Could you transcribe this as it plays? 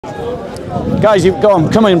Guys, go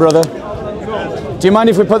on, come in, brother. Do you mind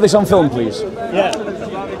if we put this on film, please? Yeah.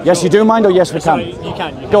 Yes, you do mind, or yes, we can? You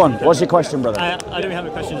can. Go on, what's your question, brother? I don't really have a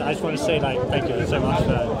question. I just want to say, thank you so much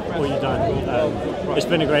for all you've done. It's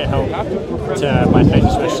been a great help to my faith,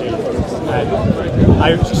 especially.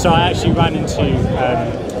 So I actually ran into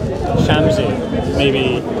Shamsi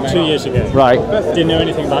maybe 2 years ago. Right. Didn't know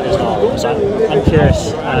anything about Islam, so I'm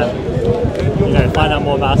curious. Find out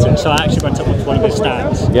more about it. So I actually went up to one of his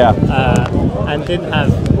stands. Yeah. And didn't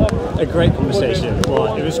have a great conversation.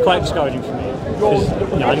 Well, it was quite discouraging for me because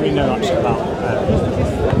I didn't really know much about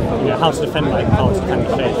how to defend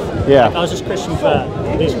the faith. Yeah. I was just Christian for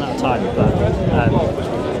a decent amount of time,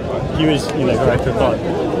 but he was very open about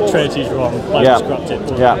Trinity's wrong, Bible's corrupted,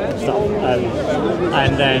 all that stuff.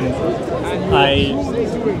 And then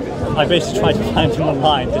I basically tried to find him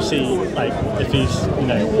online to see if he's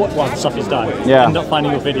what stuff he's done. Yeah. Ended up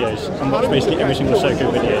finding your videos and watched basically every single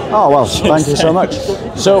SOCO video. Oh well, thank you so much.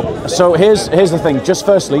 So here's the thing. Just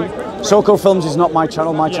firstly, SOCO Films is not my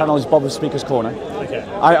channel. My channel is Bob's Speaker's Corner. Okay.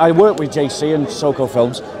 I work with JC and SOCO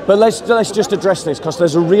Films, but let's just address this because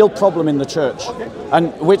there's a real problem in the church.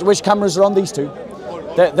 And which cameras are on these two?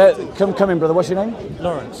 Come in, brother. What's your name?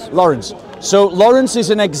 Lawrence. Lawrence. So Lawrence is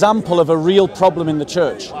an example of a real problem in the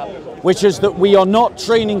church, which is that we are not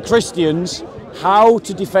training Christians how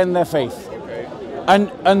to defend their faith.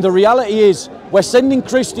 And the reality is we're sending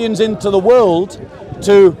Christians into the world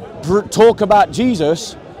to talk about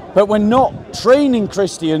Jesus, but we're not training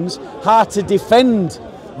Christians how to defend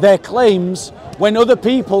their claims when other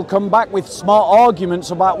people come back with smart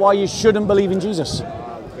arguments about why you shouldn't believe in Jesus.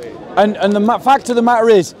 And the fact of the matter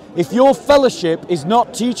is, if your fellowship is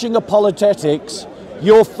not teaching apologetics,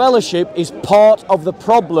 your fellowship is part of the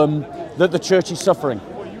problem that the church is suffering.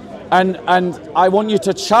 And I want you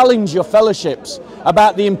to challenge your fellowships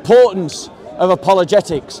about the importance of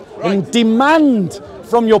apologetics and demand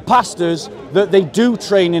from your pastors that they do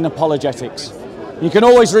train in apologetics. You can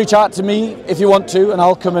always reach out to me if you want to, and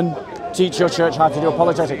I'll come and teach your church how to do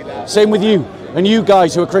apologetics. Same with you, and you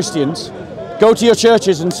guys who are Christians. Go to your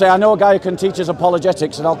churches and say, I know a guy who can teach us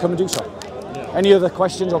apologetics, and I'll come and do so. Yeah. Any other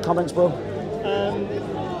questions or comments, bro?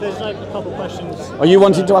 There's a couple questions. Are you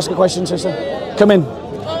wanting to ask a question, sister? Come in.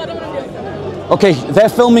 Okay, they're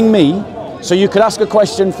filming me, so you could ask a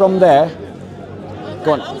question from there.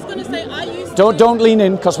 Go on. I was going to say, I used Don't lean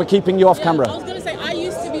in, because we're keeping you off camera. I was going to say, I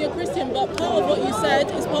used to be a Christian, but part of what you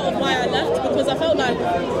said is part of why I left, because I felt like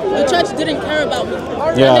the church didn't care about me.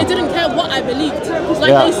 Yeah. And they didn't care what I believed.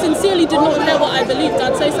 They sincerely did not care what I believed.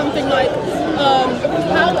 I'd say something like,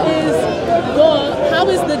 how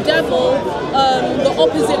is the devil the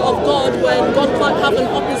opposite of God when God can't have an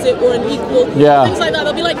opposite or an equal? Yeah. Things like that.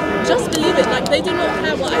 They'll be like, just believe it. They do not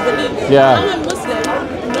care what I believe. Yeah. Now I'm Muslim,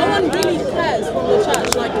 no one really cares from the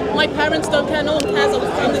church. My parents don't care, no one cares.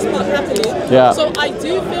 I'm this part happily. Yeah. So I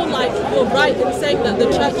do feel like you're right in saying that the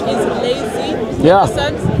church is lazy in Yeah. a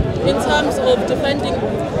sense, in terms of defending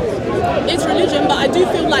its religion, but I do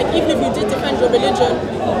feel like even if you did defend your religion,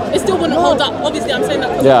 it still wouldn't hold up. Obviously, I'm saying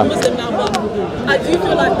that because I'm Muslim now, but I do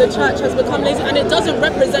feel like the church has become lazy and it doesn't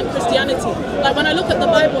represent Christianity. When I look at the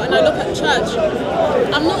Bible and I look at church,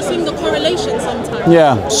 I'm not seeing the correlation sometimes.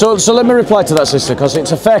 Yeah, so let me reply to that, sister, because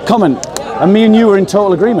it's a fair comment, and me and you are in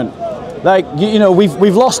total agreement.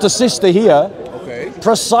 We've lost a sister here,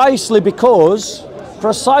 precisely because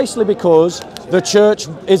the church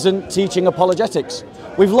isn't teaching apologetics.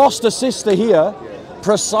 We've lost a sister here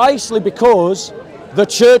precisely because the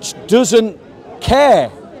church doesn't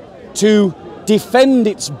care to defend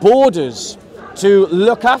its borders, to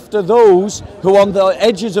look after those who are on the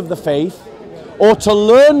edges of the faith, or to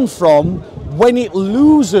learn from when it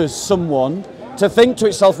loses someone, to think to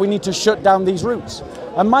itself, we need to shut down these routes.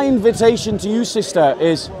 And my invitation to you, sister,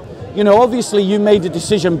 is, obviously you made a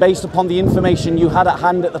decision based upon the information you had at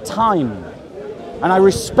hand at the time. And I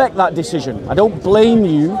respect that decision. I don't blame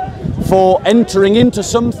you for entering into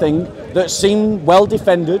something that seemed well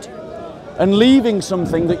defended and leaving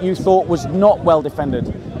something that you thought was not well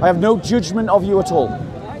defended. I have no judgment of you at all.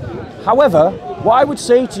 However, what I would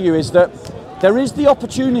say to you is that there is the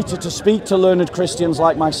opportunity to speak to learned Christians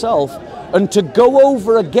like myself and to go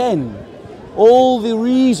over again all the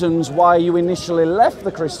reasons why you initially left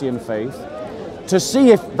the Christian faith, to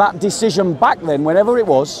see if that decision back then, whenever it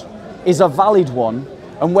was, is a valid one,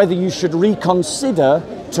 and whether you should reconsider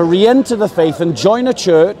to re-enter the faith and join a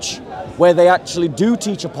church where they actually do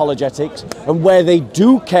teach apologetics and where they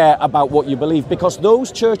do care about what you believe, because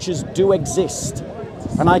those churches do exist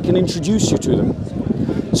and I can introduce you to them.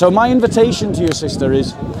 So my invitation to you, sister,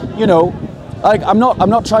 is, Like, I'm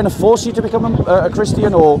not trying to force you to become a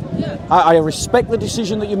Christian, or I respect the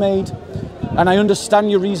decision that you made, and I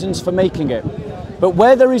understand your reasons for making it. But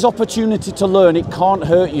where there is opportunity to learn, it can't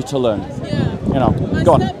hurt you to learn. Yeah. You know, My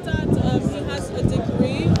go on. stepdad, he has a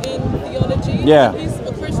degree in theology. Yeah. He's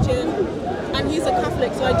a Christian and he's a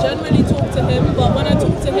Catholic, so I generally talk to him. But when I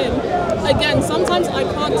talk to him, again, sometimes I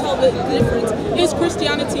can't tell the difference. Is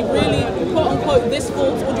Christianity really, quote unquote, this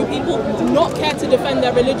false, or do people not care to defend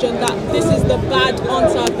their religion, that this is the bad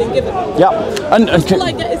answer I've been given? Yeah. And all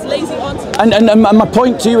I get is lazy answers. And my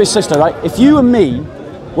point to you is, sister, right? If you and me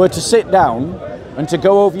were to sit down and to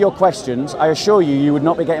go over your questions, I assure you, you would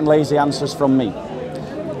not be getting lazy answers from me.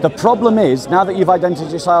 The problem is, now that you've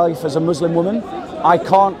identified yourself as a Muslim woman, I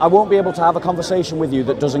won't be able to have a conversation with you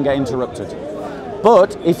that doesn't get interrupted.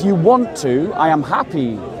 But if you want to, I am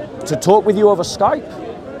happy to talk with you over Skype,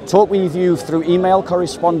 talk with you through email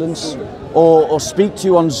correspondence, or speak to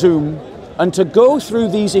you on Zoom, and to go through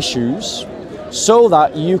these issues so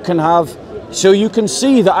that you can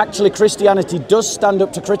see that actually Christianity does stand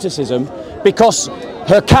up to criticism, because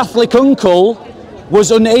her Catholic uncle was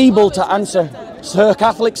unable to answer. Her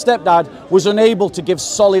Catholic stepdad was unable to give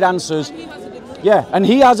solid answers. Yeah, and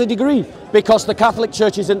he has a degree because the Catholic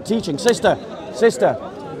Church isn't teaching. Sister.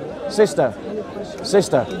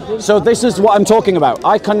 So this is what I'm talking about.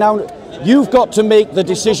 You've got to make the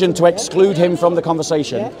decision to exclude him from the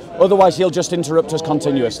conversation. Otherwise, he'll just interrupt us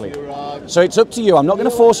continuously. So it's up to you. I'm not going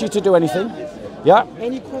to force you to do anything. Yeah?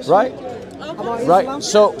 Right? Right.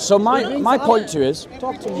 So my point to you is.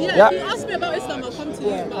 Yeah. You ask me about Islam, I'll come to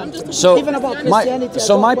you. But I'm just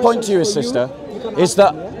so my point to you is, sister, is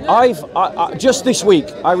that I just this week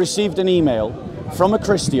I received an email from a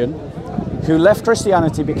Christian who left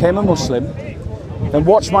Christianity, became a Muslim, then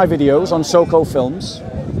watched my videos on SOCO Films,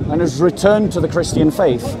 and has returned to the Christian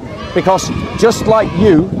faith, because just like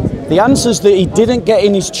you, the answers that he didn't get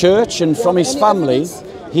in his church and from his family,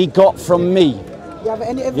 he got from me. You have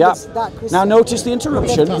any evidence that Christian... Now notice the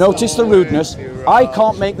interruption, notice the rudeness. I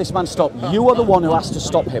can't make this man stop. You are the one who has to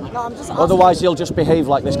stop him. Otherwise he'll just behave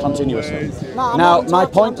like this continuously. Now my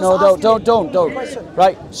point, don't.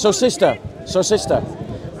 Right, so sister,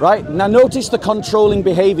 right? Now notice the controlling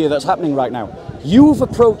behavior that's happening right now. You've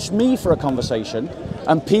approached me for a conversation,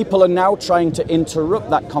 and people are now trying to interrupt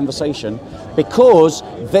that conversation because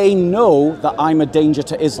they know that I'm a danger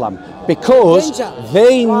to Islam. Because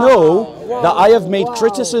they know that I have made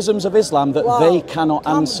criticisms of Islam that they cannot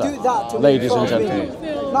answer, ladies and gentlemen.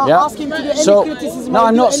 Yeah? So, no,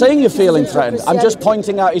 I'm not saying you're feeling threatened. I'm just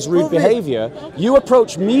pointing out his rude behavior. You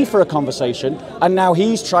approached me for a conversation, and now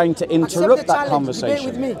he's trying to interrupt that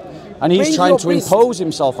conversation. And he's trying to impose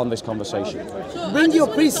himself on this conversation. Bring your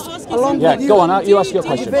priest along with you. Yeah, go on, you ask your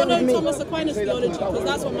question. Thomas Aquinas theology, because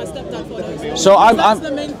that's what my stepdad follows. So that's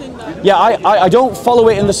the main thing that... Yeah, I don't follow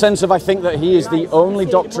it in the sense of I think that he is the only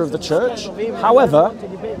doctor of the church. However,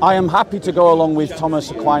 I am happy to go along with Thomas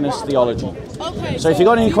Aquinas theology. Okay, so if you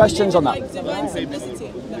got any questions on that. Like divine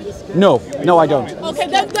simplicity? No, I don't. Okay,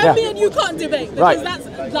 then me and you can't debate, because that's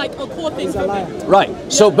like a core thing for me. Right.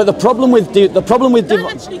 So, but the problem with that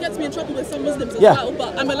actually gets me in trouble with some Muslims as well,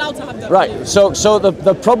 but I'm allowed to have that. Right. So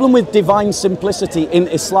the problem with divine simplicity in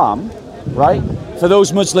Islam, right? For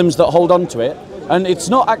those Muslims that hold on to it, and it's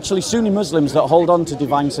not actually Sunni Muslims that hold on to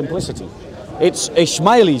divine simplicity. It's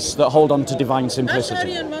Ismailis that hold on to divine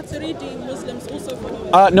simplicity. Ash'ari and Maturidi Muslims also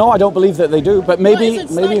follow it. No, I don't believe that they do. But maybe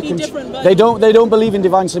they don't believe in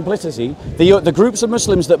divine simplicity. The groups of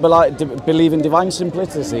Muslims that believe in divine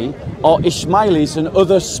simplicity are Ismailis and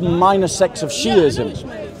other minor sects of Shiism.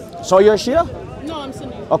 Yeah, So you're a Shia? No, I'm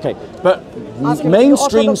Sunni. Okay, but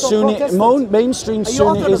mainstream Sunni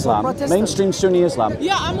Islam,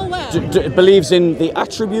 Yeah, I'm aware. believes in the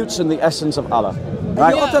attributes and the essence of Allah.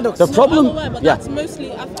 Right? Yeah, The problem, I'm aware, but that's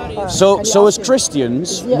mostly Afghani. So as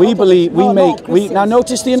Christians, we believe now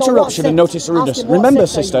notice the interruption and notice the rudeness. Remember,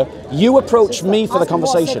 sister, you approached me for the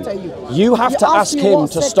conversation. You have to ask him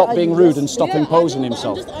to stop being rude and stop imposing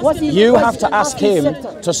himself. You have to ask him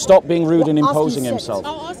to stop being rude and imposing himself.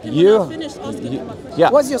 I'll ask him when I finish asking him. Yeah.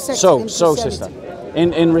 What's your sect So in sister,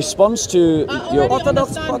 in response to your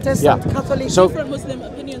Orthodox, Protestant, Catholic, different Muslim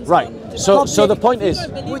opinions. right. So the point is,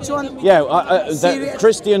 which one? yeah, that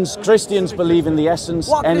Christians believe in the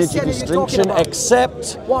essence, energy, distinction,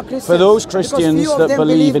 except for those Christians that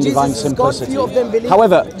believe in divine simplicity.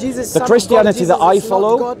 However, the Christianity that I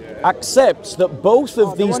follow accepts that both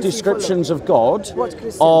of these descriptions of God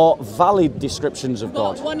are valid descriptions of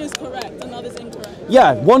God. But one is correct, another is incorrect.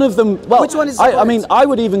 Yeah, one of them. Well, Which one is I mean, I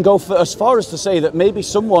would even go as far as to say that maybe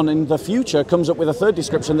someone in the future comes up with a third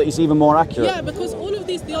description that is even more accurate. Yeah, because all of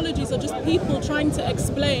these these theologies are just people trying to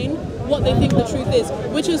explain what they think the truth is,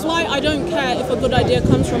 which is why I don't care if a good idea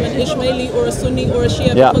comes from an Ishmaeli or a Sunni or a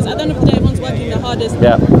Shia, because at the end of the day, everyone's working their hardest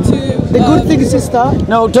to... The good thing, sister...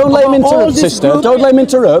 No, don't let him interrupt, sister. Don't let him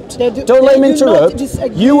interrupt. Don't let him interrupt.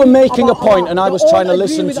 You were making a point and I was trying to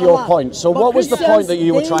listen to your point. So what was the point that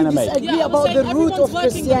you were trying to make? Yeah, about the root of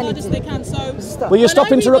Christianity. They can, so will you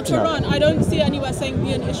stop interrupting her? I don't see anywhere saying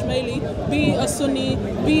be an Ishmaeli, be a Sunni,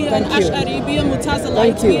 be an Ash'ari, be a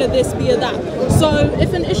Mutazilite, be a this, be a that. So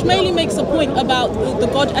if an Ishmaeli makes a point about the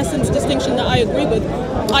God essence distinction that I agree with,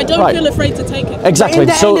 I don't feel afraid to take it. Exactly.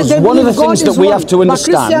 So one of the things that we have to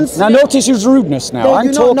understand. Now notice his rudeness now.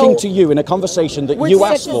 I'm talking to you in a conversation that you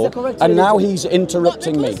asked for, and now he's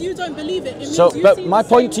interrupting me. You don't believe it. So, but my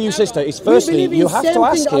point to you, sister, is firstly, you have to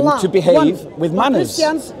ask him to behave with manners.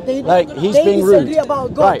 Like, he's being rude.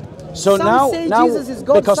 Right. So now,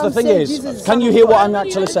 because the thing is, can you hear what I'm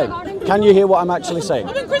actually saying? Can you hear what I'm actually saying?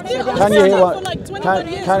 Can you hear what?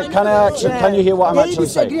 Can you hear what I'm actually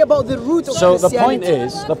saying? So the point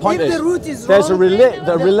is, there's a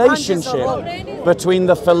relationship between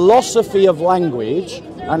the philosophy of language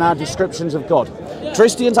and our descriptions of God.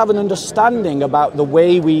 Christians have an understanding about the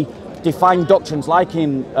way we define doctrines, like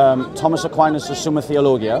in Thomas Aquinas' Summa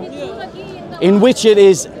Theologia, in which it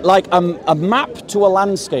is like a map to a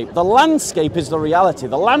landscape. The landscape is the reality.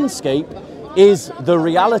 The landscape is the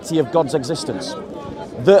reality of God's existence.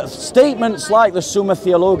 The statements like the Summa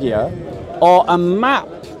Theologia are a map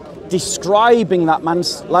describing that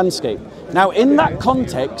landscape. Now, in that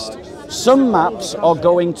context, some maps are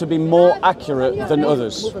going to be more accurate than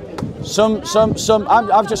others.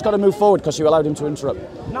 I've just got to move forward because you allowed him to interrupt.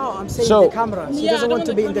 No, I'm saying the camera. He doesn't want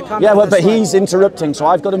to be in the camera. Yeah, well, but he's interrupting, so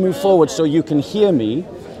I've got to move forward so you can hear me.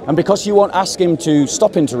 And because you won't ask him to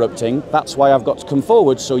stop interrupting, that's why I've got to come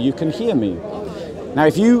forward so you can hear me. Now,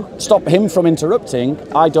 if you stop him from interrupting,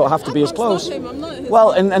 I don't have to be as close.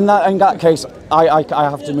 Well, in that case, I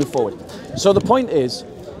have to move forward. So the point is,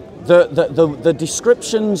 the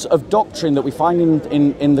descriptions of doctrine that we find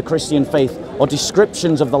in the Christian faith are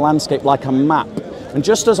descriptions of the landscape like a map. And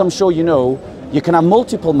just as I'm sure you know, you can have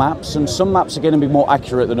multiple maps, and some maps are going to be more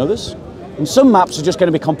accurate than others, and some maps are just going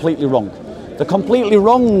to be completely wrong. The completely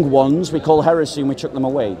wrong ones we call heresy and we chuck them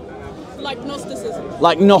away. Like Gnosticism.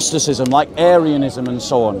 Like Gnosticism, like Arianism and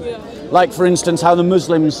so on. Yeah. Like, for instance, how the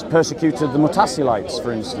Muslims persecuted the Mutasilites,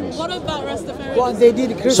 for instance. What about Rastafarianism? Well, they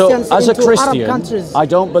did Christians so, as a Christian, Arab countries. I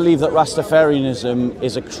don't believe that Rastafarianism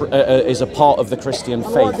is a part of the Christian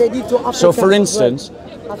faith. What they did to Africans. So, for instance,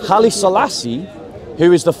 Haile Selassie,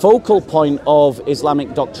 who is the focal point of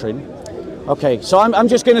Islamic doctrine. Okay, so I'm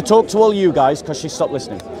just going to talk to all you guys because she stopped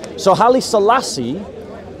listening. So Haile Selassie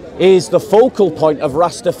is the focal point of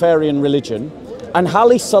Rastafarian religion, and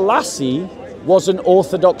Haile Selassie was an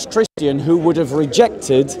Orthodox Christian who would have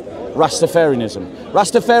rejected Rastafarianism.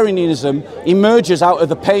 Rastafarianism emerges out of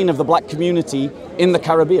the pain of the black community in the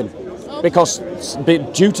Caribbean, because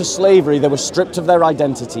due to slavery they were stripped of their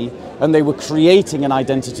identity and they were creating an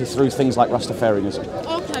identity through things like Rastafarianism.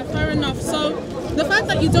 Okay, fair enough. So the fact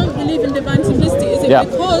that you don't believe in divine simplicity, is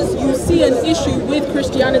it because you see an issue with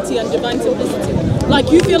Christianity and divine simplicity?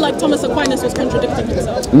 Like, you feel like Thomas Aquinas was contradicting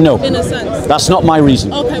himself? No. In a sense? That's not my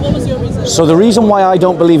reason. Okay, what was your reason? So the reason why I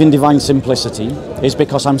don't believe in divine simplicity is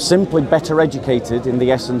because I'm simply better educated in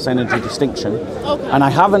the essence energy distinction. Okay. And I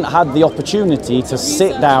haven't had the opportunity to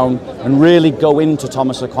sit down and really go into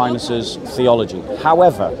Thomas Aquinas' theology.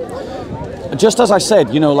 However, just as I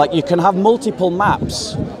said, you know, like, you can have multiple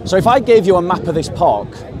maps. So if I gave you a map of this park,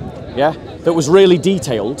 yeah, that was really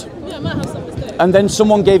detailed, yeah, I might have some mistakes. And then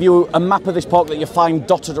someone gave you a map of this park that you find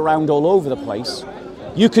dotted around all over the place,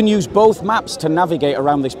 you can use both maps to navigate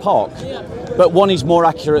around this park, but one is more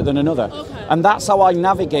accurate than another. Okay. And that's how I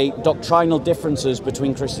navigate doctrinal differences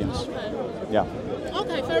between Christians. Okay. Yeah.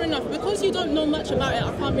 Okay, fair enough. Because you don't know much about it,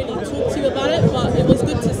 I can't really talk to you about it, but it was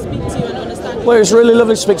good to speak to you and understand you. Well, it's really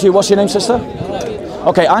lovely to speak to you. What's your name, sister? Chloe.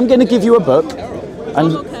 Okay, I'm going to give you a book,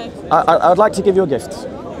 and okay. I'd like to give you a gift.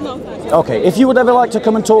 No, thanks. Okay, if you would ever like to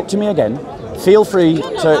come and talk to me again, feel free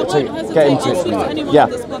to get in touch with me. Yeah,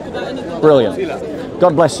 brilliant.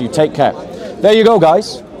 God bless you. Take care. There you go,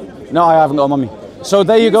 guys. No, I haven't got them on me. So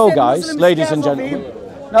there you go, guys, ladies and gentlemen.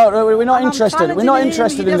 No, we're not interested. We're not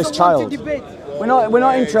interested in this child. We're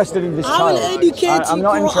not interested in this child. I will educate you,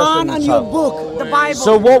 Quran and your book, the Bible.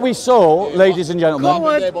 So what we saw, ladies and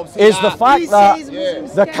gentlemen, is the fact that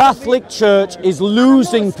the Catholic Church is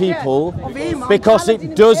losing people because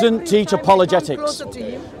it doesn't teach apologetics,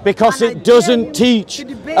 because it doesn't teach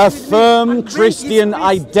a firm Christian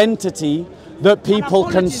identity that people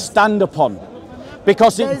can stand upon.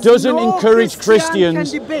 because it doesn't encourage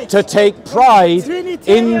Christians to take pride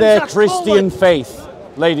in their Christian faith.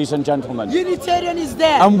 Ladies and gentlemen, Unitarian is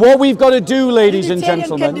there. And what we've got to do, ladies and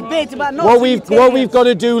gentlemen, what we've got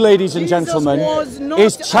to do, ladies and gentlemen,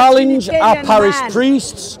 is challenge our parish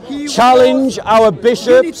priests, challenge our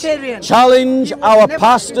bishops, challenge our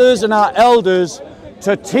pastors and our elders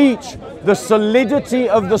to teach the solidity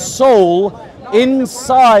of the soul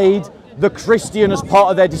inside the Christian as part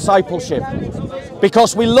of their discipleship.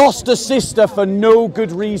 Because we lost a sister for no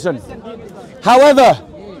good reason. However,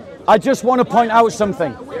 I just want to point out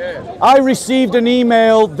something. I received an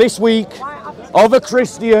email this week of a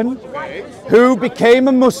Christian who became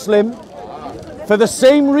a Muslim for the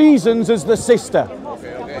same reasons as the sister.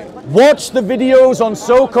 Watched the videos on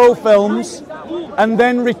SOCO Films and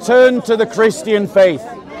then returned to the Christian faith.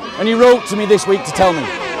 And he wrote to me this week to tell me.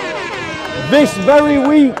 This very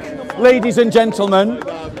week, ladies and gentlemen,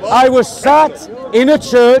 I was sat in a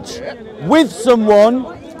church with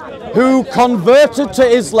someone who converted to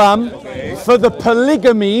Islam for the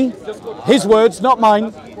polygamy, his words, not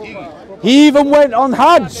mine. He even went on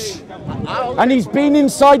Hajj, and he's been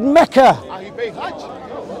inside Mecca.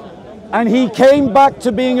 And he came back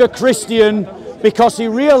to being a Christian because he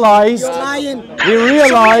realized that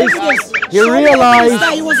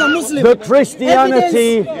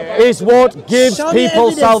Christianity is what gives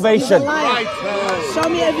people salvation. Show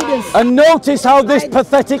me evidence. And notice how this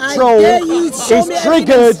pathetic troll is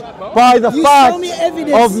triggered by the fact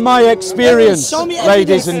of my experience,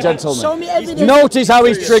 ladies and gentlemen. Notice how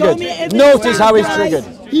he's triggered. Notice how he's triggered.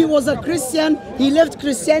 He was a Christian, he left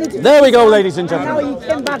Christianity. There we go, ladies and gentlemen. Now he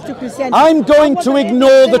came back to Christianity. I'm going to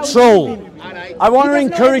ignore the troll. I want to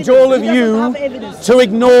encourage all of you to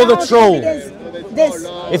ignore the troll.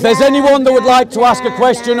 If there's anyone that would like to ask a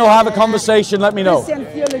question or have a conversation, let me know.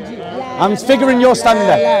 I'm figuring you're standing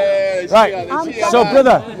there. Right. So,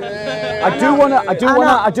 brother, I do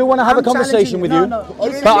want to have a conversation with you,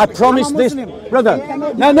 but I promise this, brother.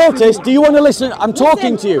 Now, notice. Do you want to listen? I'm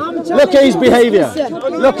talking to you. Look at his behaviour.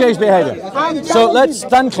 Look at his behaviour. So let's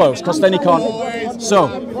stand close, because then he can't. So,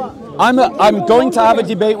 I'm going to have a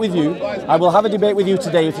debate with you. I will have a debate with you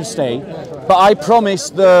today if you stay. But I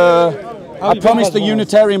promised the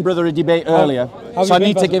Unitarian brother a debate earlier, so I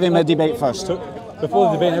need to give him a debate first.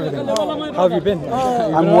 Before the debate and everything. How have you been?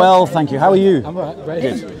 I'm well, thank you. How are you? I'm all right. Very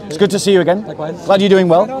good. It's good to see you again. Likewise. Glad you're doing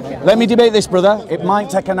well. Let me debate this, brother. It might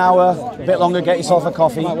take an hour, a bit longer. Get yourself a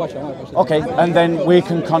coffee. I might watch it. Okay, and then we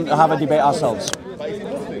can have a debate ourselves.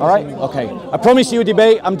 All right? Okay. I promise you a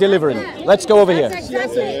debate. I'm delivering. Let's go over here.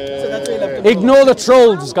 Ignore the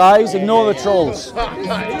trolls, guys. Ignore the trolls.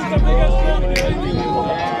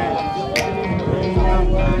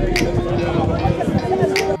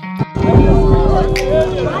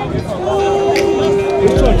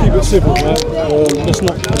 We'll try and keep it simple, right? Let's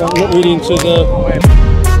not really into the